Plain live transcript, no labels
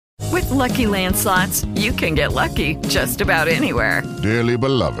Lucky Land Slots, you can get lucky just about anywhere. Dearly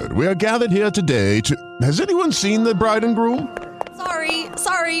beloved, we are gathered here today to... Has anyone seen the bride and groom?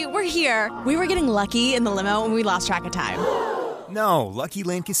 Sorry, we're here. We were getting lucky in the limo and we lost track of time. No, Lucky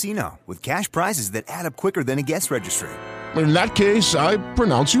Land Casino, with cash prizes that add up quicker than a guest registry. In that case, I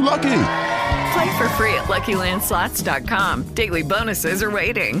pronounce you lucky. Play for free at LuckyLandSlots.com. Daily bonuses are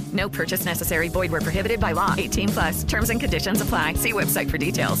waiting. No purchase necessary. Void where prohibited by law. 18+. Terms and conditions apply. See website for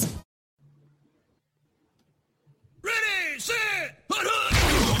details. Ready, set,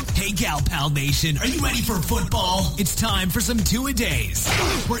 Hey, Gal Pal Nation, are you ready for football? It's time for some two-a-days,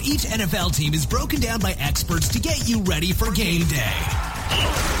 where each NFL team is broken down by experts to get you ready for game day.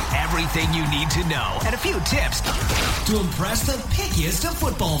 Everything you need to know and a few tips to impress the pickiest of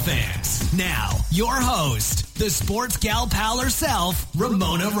football fans. Now, your host, the sports gal pal herself,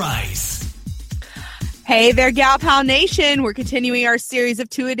 Ramona Rice. Hey there, Gal Pal Nation. We're continuing our series of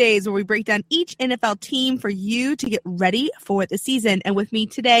two-a-days where we break down each NFL team for you to get ready for the season. And with me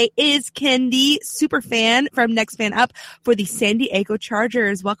today is Kendi, super fan from Next Fan Up for the San Diego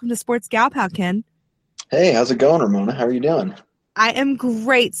Chargers. Welcome to Sports Gal Pal, Ken. Hey, how's it going, Ramona? How are you doing? I am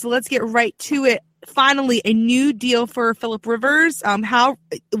great. So let's get right to it. Finally, a new deal for Phillip Rivers. How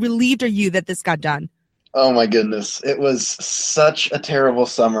relieved are you that this got done? Oh, my goodness. It was such a terrible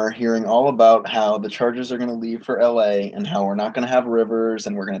summer hearing all about how the Chargers are going to leave for L.A. and how we're not going to have Rivers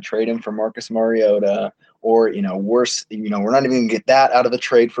and we're going to trade him for Marcus Mariota or, worse, we're not even going to get that out of the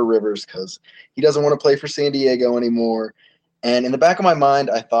trade for Rivers because he doesn't want to play for San Diego anymore. And in the back of my mind,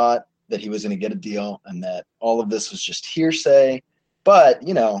 I thought that he was going to get a deal and that all of this was just hearsay. But,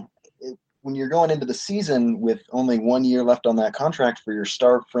 when you're going into the season with only 1 year left on that contract for your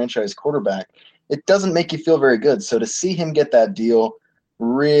star franchise quarterback, it doesn't make you feel very good. So to see him get that deal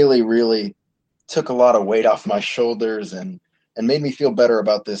really, really took a lot of weight off my shoulders and made me feel better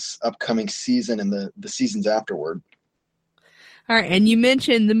about this upcoming season and the seasons afterward. All right, and you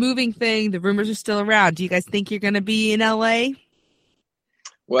mentioned the moving thing. The rumors are still around. Do you guys think you're going to be in L.A.?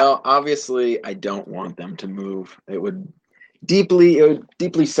 Well, obviously, I don't want them to move. It would deeply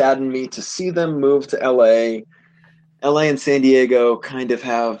sadden me to see them move to L.A. L.A. and San Diego kind of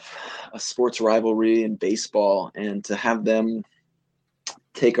have a sports rivalry in baseball, and to have them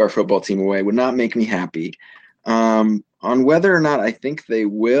take our football team away would not make me happy. On whether or not I think they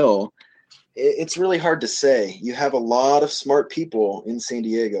will, it's really hard to say. You have a lot of smart people in San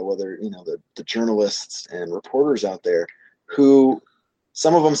Diego, whether, the journalists and reporters out there who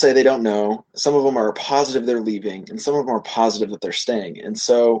some of them say they don't know. Some of them are positive they're leaving, and some of them are positive that they're staying. And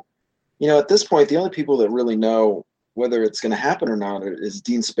so, at this point, the only people that really know whether it's going to happen or not is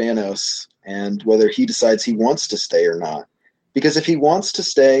Dean Spanos and whether he decides he wants to stay or not. Because if he wants to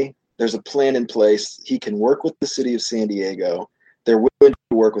stay, there's a plan in place. He can work with the city of San Diego. They're willing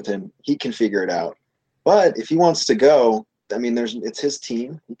to work with him. He can figure it out. But if he wants to go, it's his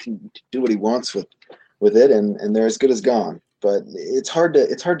team. He can do what he wants with it, and they're as good as gone. But it's hard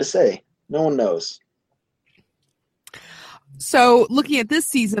to say. No one knows. So looking at this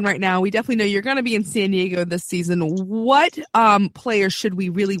season right now, we definitely know you're going to be in San Diego this season. What players should we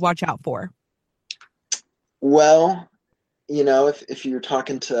really watch out for? Well, if you're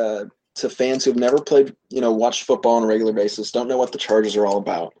talking to fans who've never played, watched football on a regular basis, don't know what the Chargers are all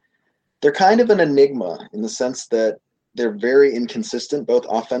about, they're kind of an enigma in the sense that they're very inconsistent, both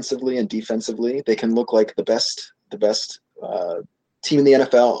offensively and defensively. They can look like the best team in the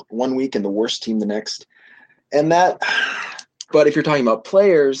NFL one week and the worst team the next. But if you're talking about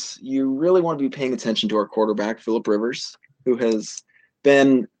players, you really want to be paying attention to our quarterback, Phillip Rivers, who has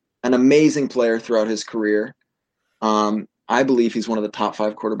been an amazing player throughout his career. I believe he's one of the top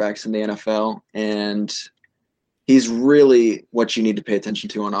 5 quarterbacks in the NFL, and he's really what you need to pay attention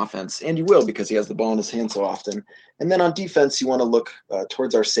to on offense. And you will, because he has the ball in his hand so often. And then on defense, you want to look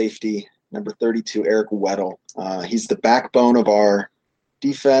towards our safety, number 32, Eric Weddle. He's the backbone of our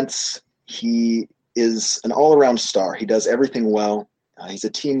defense. He is an all-around star. He does everything well. He's a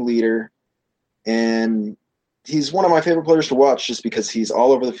team leader, and he's one of my favorite players to watch just because he's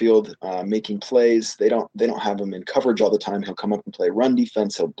all over the field making plays. They don't have him in coverage all the time. He'll come up and play run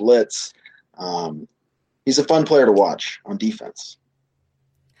defense. He'll blitz. He's a fun player to watch on defense.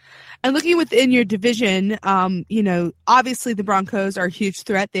 And looking within your division, obviously the Broncos are a huge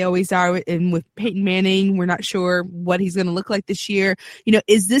threat. They always are. And with Peyton Manning, we're not sure what he's going to look like this year.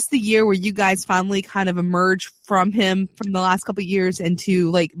 Is this the year where you guys finally kind of emerge from him from the last couple of years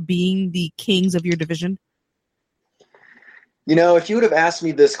into being the kings of your division? If you would have asked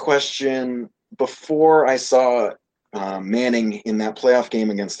me this question before I saw Manning in that playoff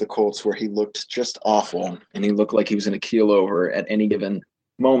game against the Colts where he looked just awful and he looked like he was going to keel over at any given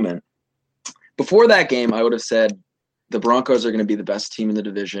moment, before that game, I would have said the Broncos are going to be the best team in the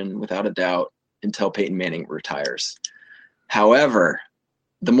division without a doubt until Peyton Manning retires. However,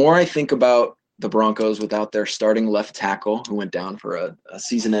 the more I think about the Broncos without their starting left tackle who went down for a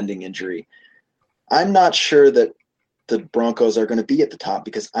season-ending injury, I'm not sure that the Broncos are going to be at the top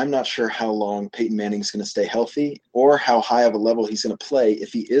because I'm not sure how long Peyton Manning's going to stay healthy or how high of a level he's going to play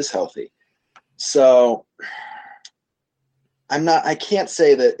if he is healthy. So I can't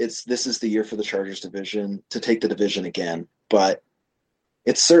say that this is the year for the Chargers division to take the division again, but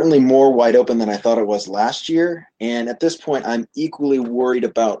it's certainly more wide open than I thought it was last year. And at this point, I'm equally worried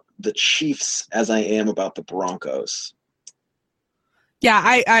about the Chiefs as I am about the Broncos. Yeah,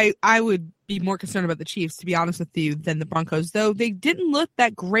 I would be more concerned about the Chiefs, to be honest with you, than the Broncos, though they didn't look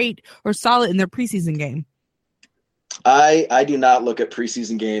that great or solid in their preseason game. I do not look at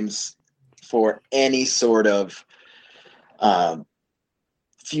preseason games for any sort of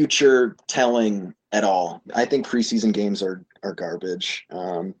future telling at all. I think preseason games are garbage.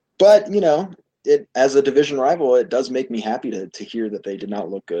 But, as a division rival, it does make me happy to hear that they did not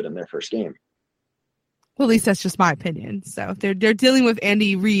look good in their first game. Well, at least that's just my opinion. So they're dealing with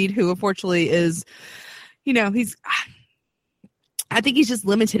Andy Reid, who unfortunately is, I think he's just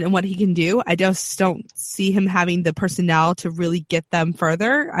limited in what he can do. I just don't see him having the personnel to really get them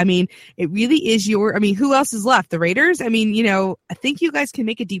further. I mean, it really is who else is left? The Raiders? I mean, I think you guys can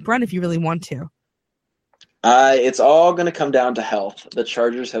make a deep run if you really want to. It's all going to come down to health. The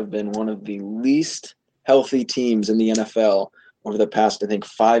Chargers have been one of the least healthy teams in the NFL over the past, I think,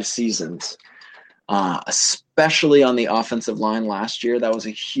 5 seasons. Especially on the offensive line last year. That was a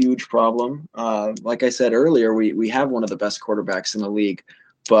huge problem. Like I said earlier, we have one of the best quarterbacks in the league,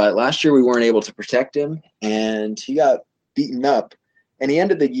 but last year we weren't able to protect him, and he got beaten up, and he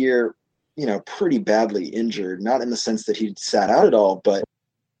ended the year, pretty badly injured, not in the sense that he sat out at all, but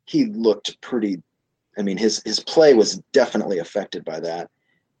he looked pretty, his play was definitely affected by that,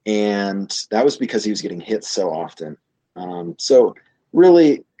 and that was because he was getting hit so often. So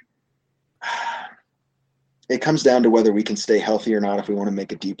really, it comes down to whether we can stay healthy or not if we want to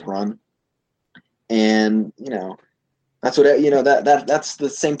make a deep run. And, that's what, that's the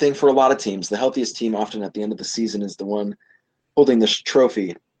same thing for a lot of teams. The healthiest team often at the end of the season is the one holding the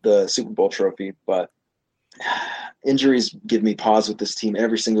trophy, the Super Bowl trophy. But injuries give me pause with this team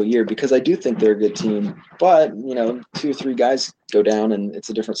every single year because I do think they're a good team. But, 2 or 3 guys go down and it's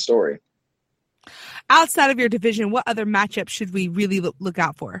a different story. Outside of your division, what other matchups should we really look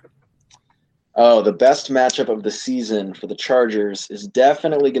out for? Oh, the best matchup of the season for the Chargers is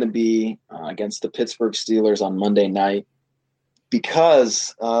definitely going to be against the Pittsburgh Steelers on Monday night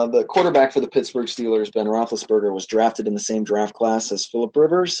because the quarterback for the Pittsburgh Steelers, Ben Roethlisberger, was drafted in the same draft class as Phillip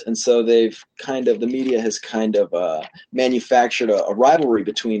Rivers, and so the media has manufactured a rivalry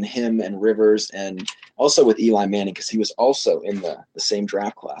between him and Rivers, and also with Eli Manning because he was also in the same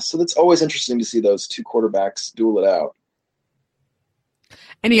draft class. So it's always interesting to see those 2 quarterbacks duel it out.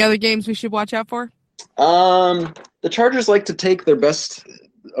 Any other games we should watch out for? The Chargers like to take their best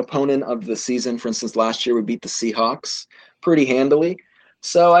opponent of the season. For instance, last year we beat the Seahawks pretty handily.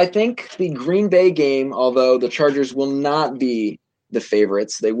 So I think the Green Bay game, although the Chargers will not be the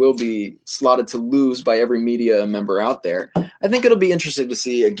favorites, they will be slotted to lose by every media member out there. I think it'll be interesting to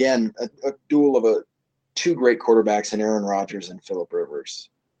see, again, a duel of 2 great quarterbacks in Aaron Rodgers and Phillip Rivers.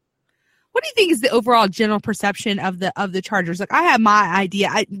 What do you think is the overall general perception of the Chargers? Like, I have my idea.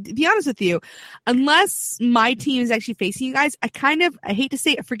 To be honest with you, unless my team is actually facing you guys, I hate to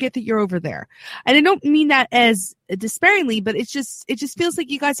say it, forget that you're over there. And I don't mean that as despairingly, but it just feels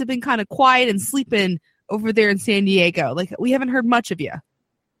like you guys have been kind of quiet and sleeping over there in San Diego. Like, we haven't heard much of you.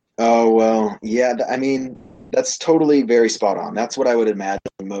 Oh, well, yeah. That's totally very spot on. That's what I would imagine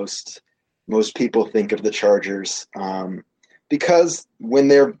most people think of the Chargers. Because when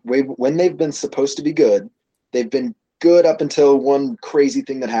they've been supposed to be good, they've been good up until one crazy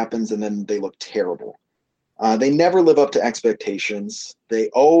thing that happens, and then they look terrible. They never live up to expectations. They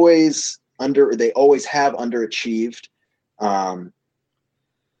always have underachieved,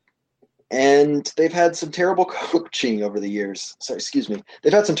 and they've had some terrible coaching over the years.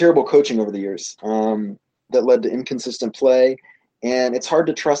 They've had some terrible coaching over the years that led to inconsistent play, and it's hard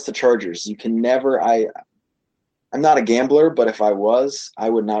to trust the Chargers. You can never. I'm not a gambler, but if I was, I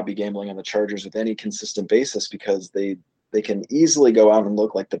would not be gambling on the Chargers with any consistent basis because they can easily go out and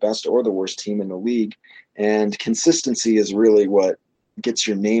look like the best or the worst team in the league. And consistency is really what gets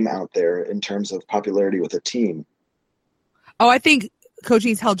your name out there in terms of popularity with a team. Oh, I think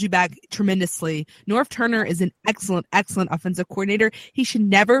coaching's held you back tremendously. Norv Turner is an excellent, excellent offensive coordinator. He should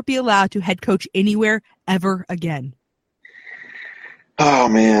never be allowed to head coach anywhere ever again. Oh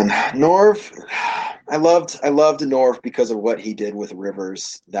man, Norv. I loved Norv because of what he did with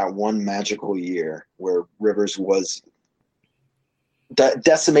Rivers that one magical year where Rivers was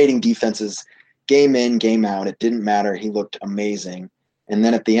decimating defenses game in, game out. It didn't matter. He looked amazing. And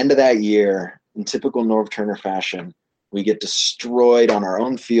then at the end of that year, in typical Norv Turner fashion, we get destroyed on our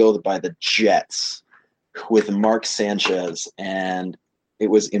own field by the Jets with Mark Sanchez. And it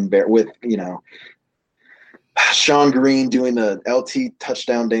was with, Sean Green doing the LT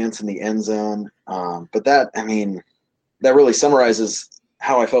touchdown dance in the end zone. But that really summarizes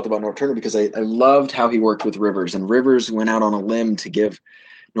how I felt about Norv Turner, because I loved how he worked with Rivers, and Rivers went out on a limb to give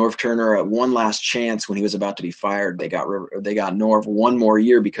Norv Turner one last chance when he was about to be fired. They got Norv one more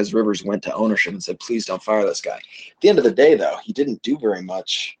year because Rivers went to ownership and said, please don't fire this guy. At the end of the day, though, he didn't do very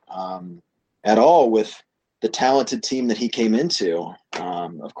much at all with the talented team that he came into.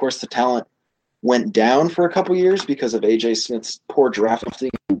 Of course, the talent went down for a couple years because of A.J. Smith's poor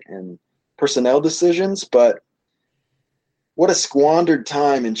drafting and personnel decisions, but what a squandered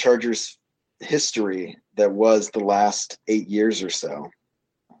time in Chargers history that was the last 8 years or so.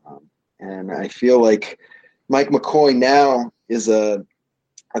 And I feel like Mike McCoy now is a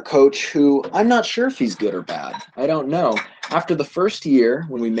coach who I'm not sure if he's good or bad. I don't know. After the first year,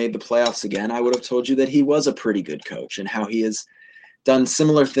 when we made the playoffs again, I would have told you that he was a pretty good coach, and how he has done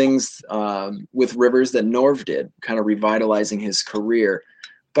similar things with Rivers that Norv did, kind of revitalizing his career.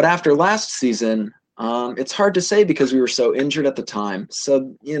 But after last season, it's hard to say because we were so injured at the time.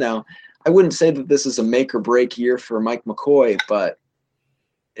 So, I wouldn't say that this is a make or break year for Mike McCoy, but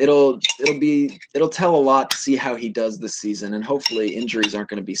it'll tell a lot to see how he does this season. And hopefully injuries aren't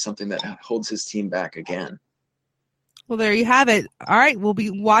going to be something that holds his team back again. Well, there you have it. All right, we'll be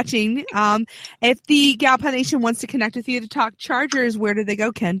watching. If the Galpa Nation wants to connect with you to talk Chargers, where do they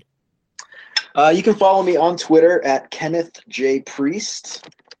go, Ken? You can follow me on Twitter at Kenneth J. Priest,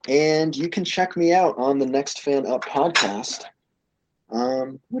 and you can check me out on the Next Fan Up podcast,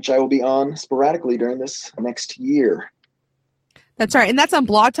 which I will be on sporadically during this next year. That's right. And that's on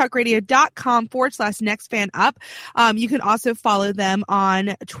blogtalkradio.com/nextfanup. You can also follow them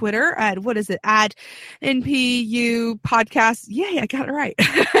on Twitter at, at NPU podcast. Yay, I got it right.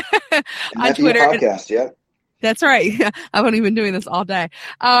 On Twitter. Podcast, yeah. That's right. I've only been doing this all day.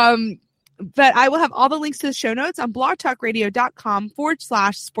 But I will have all the links to the show notes on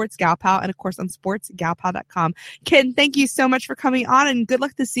blogtalkradio.com/sportsgalpal, and of course on sportsgalpal.com. Ken, thank you so much for coming on, and good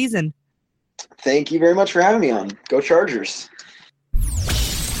luck this season. Thank you very much for having me on. Go Chargers.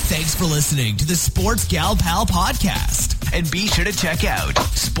 Thanks for listening to the Sports Gal Pal podcast. And be sure to check out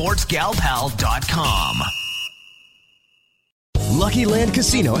sportsgalpal.com. Lucky Land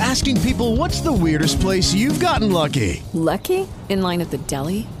Casino, asking people, what's the weirdest place you've gotten lucky? Lucky? In line at the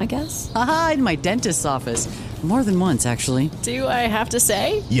deli, I guess? Aha, in my dentist's office. More than once, actually. Do I have to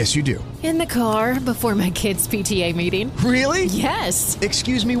say? Yes, you do. In the car before my kids' PTA meeting. Really? Yes.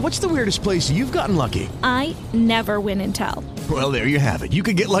 Excuse me, what's the weirdest place you've gotten lucky? I never win and tell. Well, there you have it. You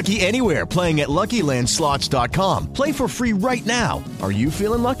can get lucky anywhere, playing at LuckyLandSlots.com. Play for free right now. Are you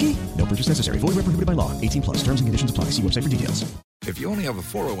feeling lucky? No purchase necessary. Void where prohibited by law. 18+. Terms and conditions apply. See website for details. If you only have a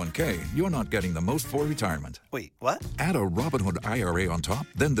 401k, you're not getting the most for retirement. Wait, what? Add a Robinhood IRA on top,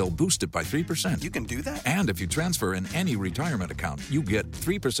 then they'll boost it by 3%. You can do that? And if you transfer in any retirement account, you get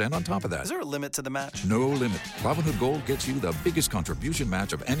 3% on top of that. Is there a limit to the match? No limit. Robinhood Gold gets you the biggest contribution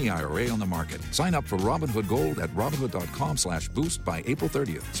match of any IRA on the market. Sign up for Robinhood Gold at Robinhood.com/boost by April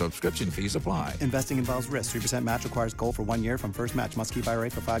 30th. Subscription fees apply. Investing involves risk. 3% match requires gold for 1 year from first match. Must keep IRA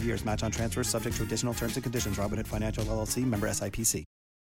for 5 years. Match on transfers subject to additional terms and conditions. Robinhood Financial LLC, member SIPC.